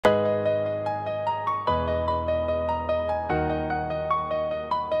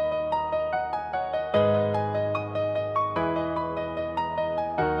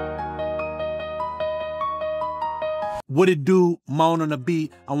What it do, Moan on the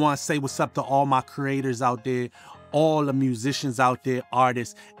beat? I want to say what's up to all my creators out there, all the musicians out there,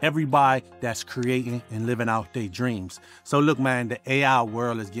 artists, everybody that's creating and living out their dreams. So look, man, the AI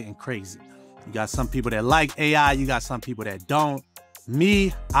world is getting crazy. You got some people that like AI, you got some people that don't.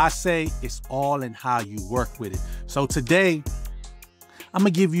 Me, I say it's all in how you work with it. So today, I'm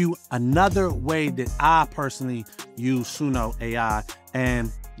gonna give you another way that I personally use Suno AI, and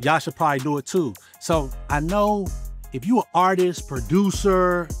y'all should probably do it too. So I know if you're an artist,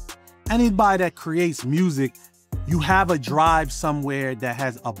 producer, anybody that creates music, you have a drive somewhere that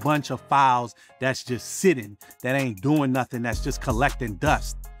has a bunch of files that's just sitting, that ain't doing nothing, that's just collecting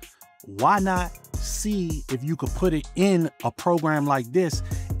dust. Why not see if you could put it in a program like this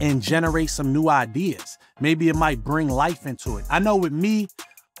and generate some new ideas? Maybe it might bring life into it. I know with me,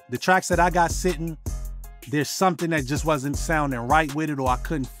 the tracks that I got sitting, there's something that just wasn't sounding right with it, or I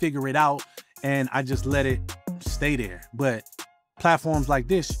couldn't figure it out, and I just let it stay there. But platforms like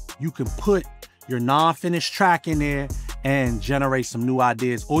this, you can put your non-finished track in there and generate some new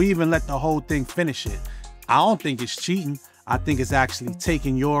ideas, or even let the whole thing finish it. I don't think it's cheating. I think it's actually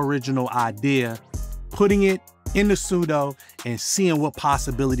taking your original idea, putting it in the Suno, and seeing what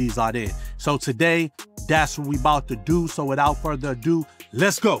possibilities are there. So today, that's what we about to do. So without further ado,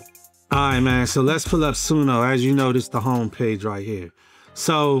 let's go. All right, man, so let's pull up Suno. As you know, this is the home page right here.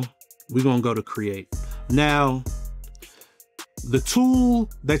 So we're gonna go to create. Now, the tool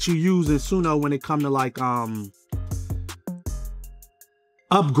that you use in Suno when it comes to like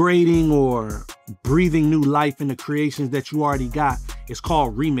upgrading or breathing new life in the creations that you already got is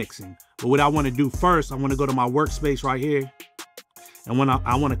called remixing. But what I want to do first, I want to go to my workspace right here, and when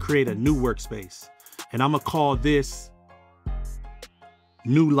I want to create a new workspace, and I'm gonna call this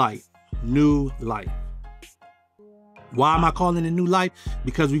New Life. New Life. Why am I calling it New Life?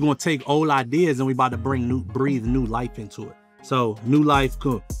 Because we're gonna take old ideas and we about to breathe new life into it. So New Life,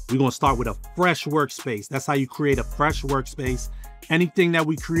 cool. We're gonna start with a fresh workspace. That's how you create a fresh workspace. Anything that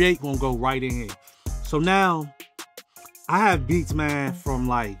we create gonna go right in here. So now, I have beats, man, from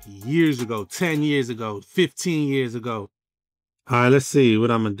like years ago, 10 years ago, 15 years ago. All right, let's see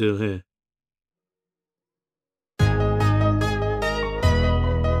what I'm gonna do here.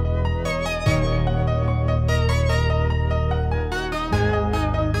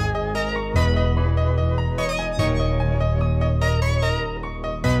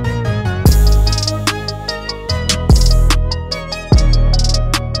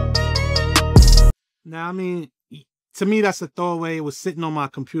 Now, I mean, to me, that's a throwaway. It was sitting on my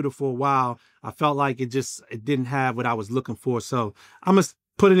computer for a while. I felt like it didn't have what I was looking for. So I'm gonna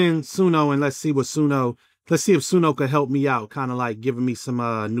put it in Suno and let's see if Suno could help me out, kind of like giving me some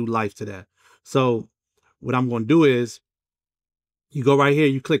new life to that. So what I'm gonna do is, you go right here,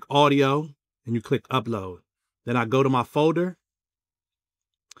 you click audio and you click upload. Then I go to my folder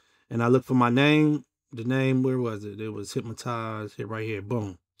and I look for my name. The name, where was it? It was Hypnotized, hit right here,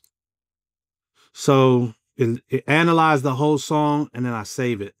 boom. So it analyzed the whole song and then I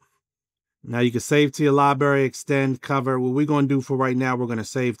save it. Now you can save to your library, extend, cover. What we're going to do for right now, we're going to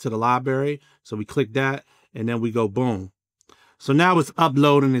save to the library. So we click that and then we go boom. So now it's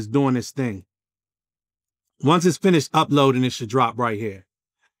uploading, it's doing this thing. Once it's finished uploading, it should drop right here.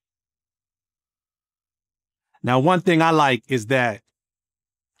 Now, one thing I like is that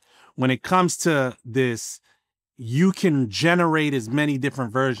when it comes to this, you can generate as many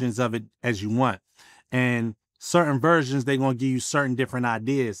different versions of it as you want. And certain versions, they're going to give you certain different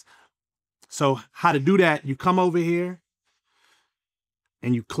ideas. So how to do that, you come over here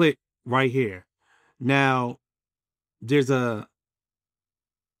and you click right here. Now, you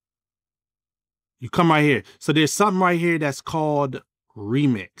come right here. So there's something right here that's called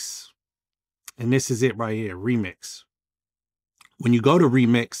remix. And this is it right here, remix. When you go to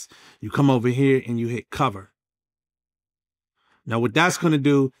remix, you come over here and you hit cover. Now, what that's going to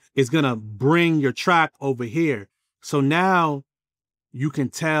do is going to bring your track over here. So now you can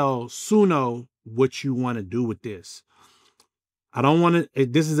tell Suno what you want to do with this. I don't want to,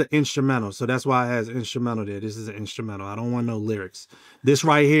 this is an instrumental. So that's why it has instrumental there. This is an instrumental. I don't want no lyrics. This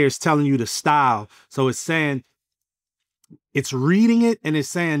right here is telling you the style. So it's saying, it's reading it and it's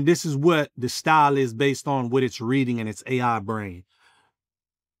saying this is what the style is based on what it's reading in its AI brain.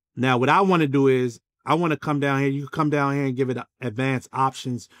 Now, what I want to do is, I want to come down here. You can come down here and give it advanced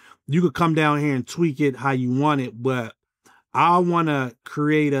options. You could come down here and tweak it how you want it, but I want to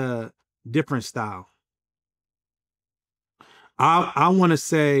create a different style. I want to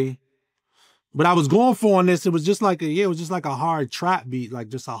say, what I was going for on this, it was just like a hard trap beat, like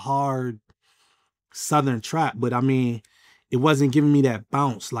just a hard Southern trap. But I mean, it wasn't giving me that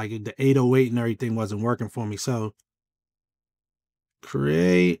bounce, like the 808 and everything wasn't working for me. So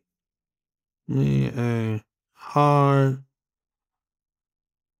Create me a hard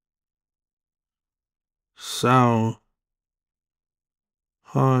south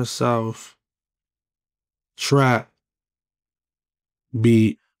trap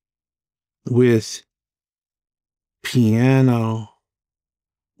beat with pianos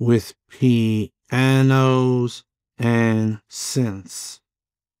and synths.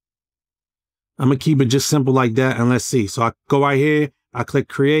 I'm gonna keep it just simple like that, and let's see. So I go right here, I click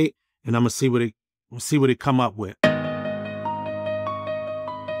create, and I'm gonna see what it come up with.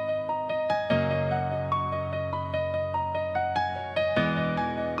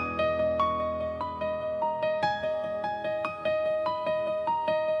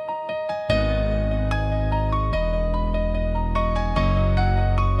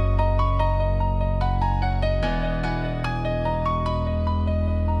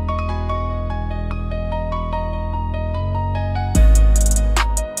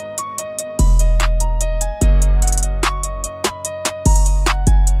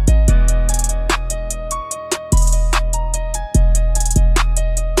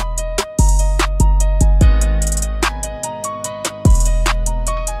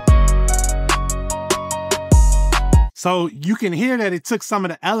 So you can hear that it took some of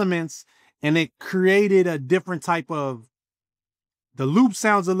the elements and it created a different type of, the loop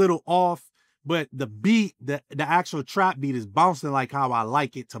sounds a little off, but the beat, the actual trap beat is bouncing like how I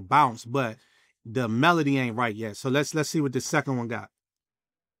like it to bounce, but the melody ain't right yet. So let's see what the second one got.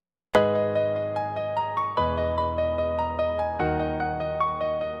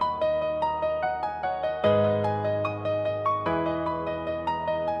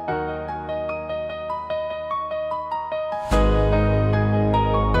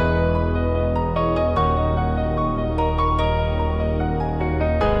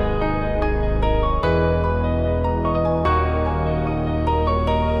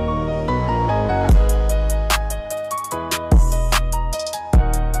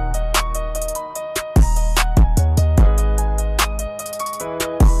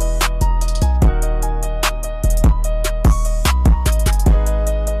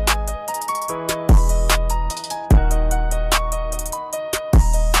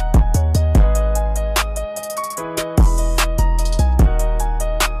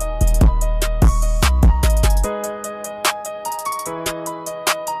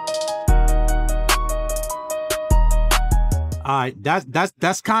 All right,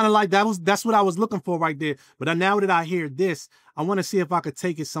 that's kind of like that's what I was looking for right there. But now that I hear this, I want to see if I could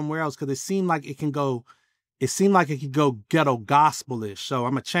take it somewhere else, because it seemed like it can go. It seemed like it could go ghetto gospelish. So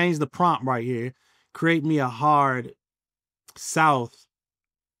I'm gonna change the prompt right here. Create me a hard South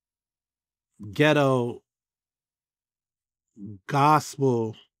ghetto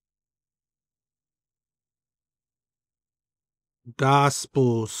gospel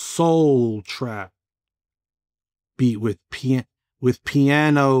soul trap beat with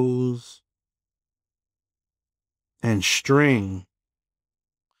pianos and string.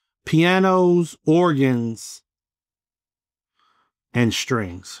 Pianos, organs, and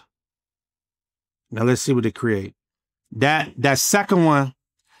strings. Now let's see what it create. That second one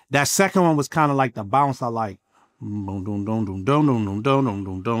was kind of like the bounce I like. Yeah,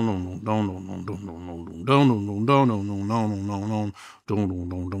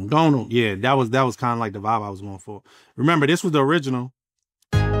 that was kind of like the vibe I was going for. Remember, this was the original.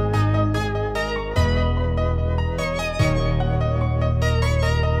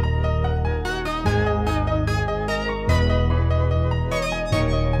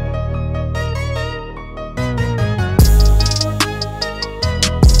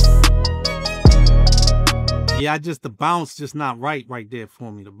 Yeah, the bounce just not right there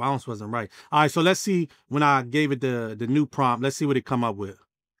for me. The bounce wasn't right. All right, so let's see when I gave it the new prompt. Let's see what it come up with.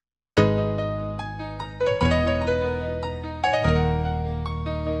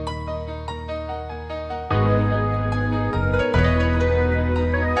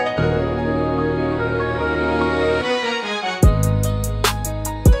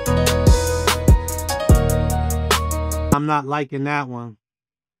 I'm not liking that one.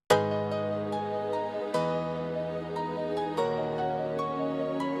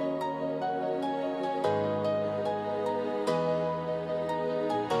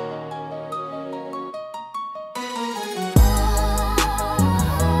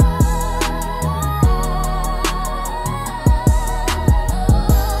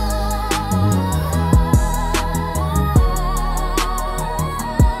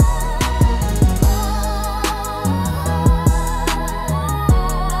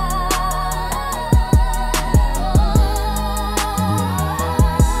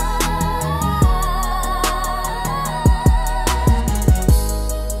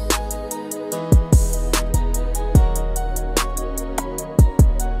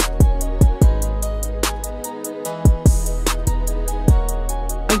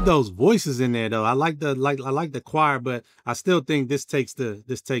 those voices in there though. I like the choir, but I still think this takes the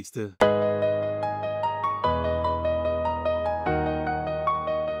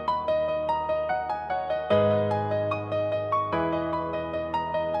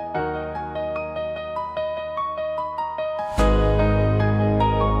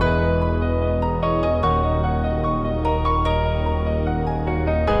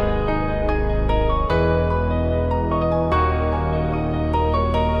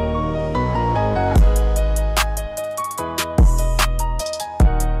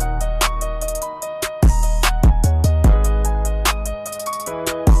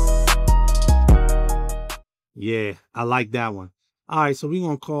Yeah, I like that one. All right, so we're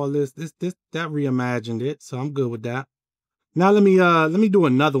gonna call this that reimagined it, so I'm good with that. Now let me do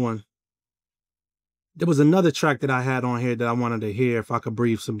another one. There was another track that I had on here that I wanted to hear if I could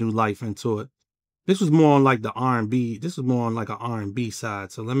breathe some new life into it. This was more on like the R&B. This was more on like an R&B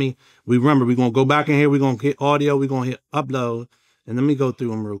side. So remember, we're gonna go back in here, we're gonna hit audio, we're gonna hit upload, and let me go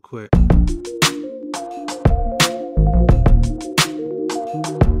through them real quick.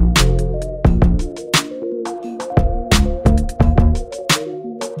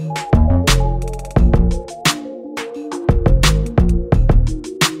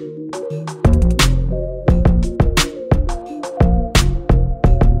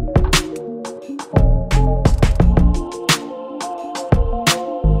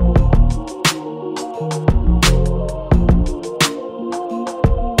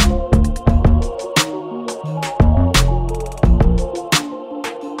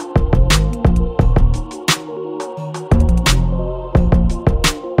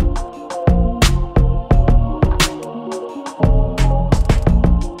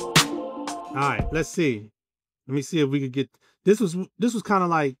 All right, let's see. Let me see if we could get this was kind of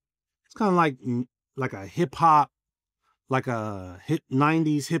like like a hip hop, like a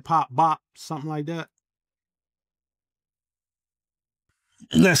 90s hip hop bop, something like that.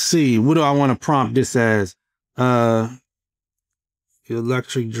 Let's see. What do I want to prompt this as?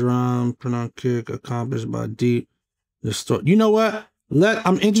 Electric drum, pronounced kick accomplished by deep distort. You know what?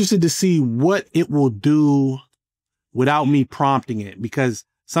 I'm interested to see what it will do without me prompting it, because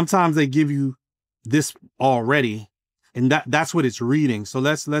sometimes they give you this already and that's what it's reading. So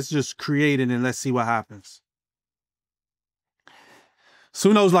let's just create it and let's see what happens.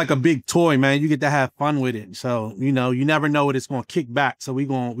 Suno's like a big toy, man. You get to have fun with it. So, you know, you never know what it's going to kick back. So we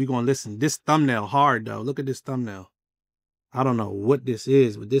going to listen. This thumbnail hard though. Look at this thumbnail. I don't know what this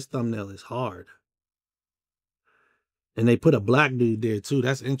is, but this thumbnail is hard. And they put a black dude there too.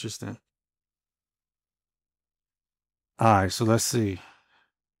 That's interesting. All right, so let's see.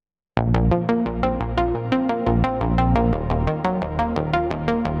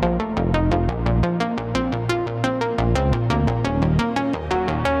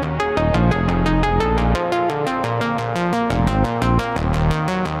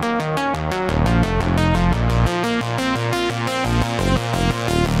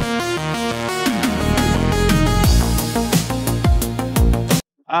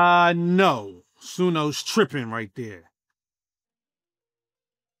 No, Suno's tripping right there.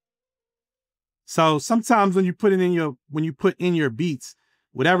 So sometimes when you put in your beats,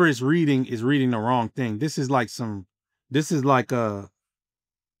 whatever it's reading the wrong thing. This is like a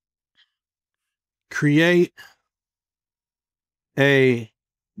create a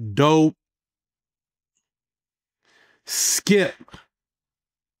dope skip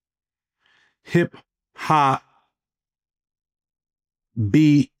hip hop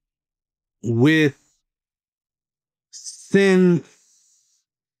beat with synth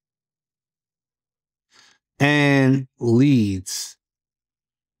and leads.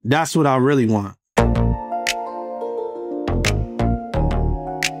 That's what I really want.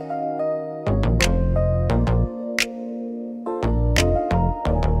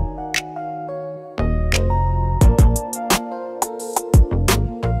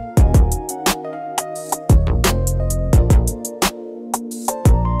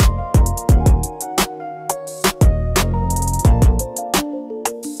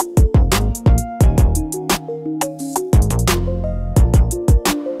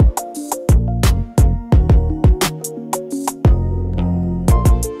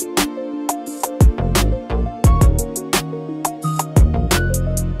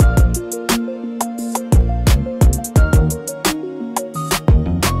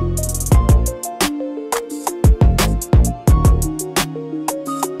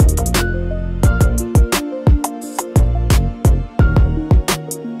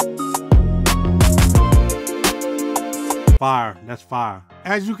 Fire. That's fire.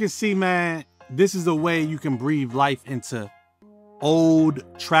 As you can see, man, this is a way you can breathe life into old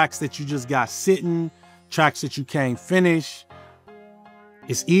tracks that you just got sitting, tracks that you can't finish.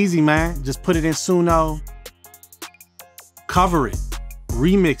 It's easy, man. Just put it in Suno, cover it,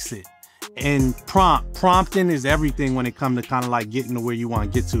 remix it, and prompting is everything when it comes to kind of like getting to where you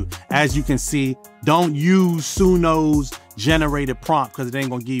want to get to. As you can see, don't use Suno's generated prompt because it ain't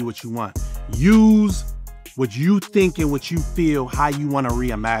gonna give you what you want. Use what you think and what you feel, how you want to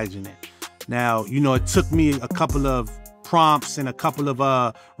reimagine it. Now, you know, it took me a couple of prompts and a couple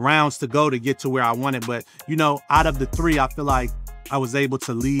of rounds to go to get to where I wanted, but you know, out of the 3, I feel like I was able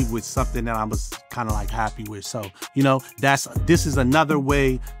to leave with something that I was kind of like happy with. So, you know, this is another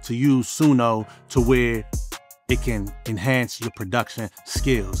way to use Suno to where it can enhance your production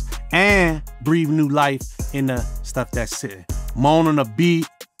skills and breathe new life in the stuff that's sitting. Moan on a beat.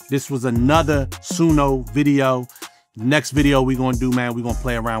 This was another Suno video. Next video we're gonna do, man, we're gonna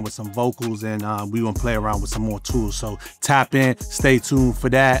play around with some vocals and we're gonna play around with some more tools. So tap in, stay tuned for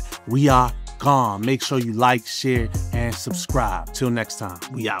that. We are gone. Make sure you like, share, and subscribe. Till next time,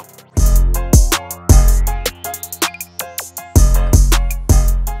 we out.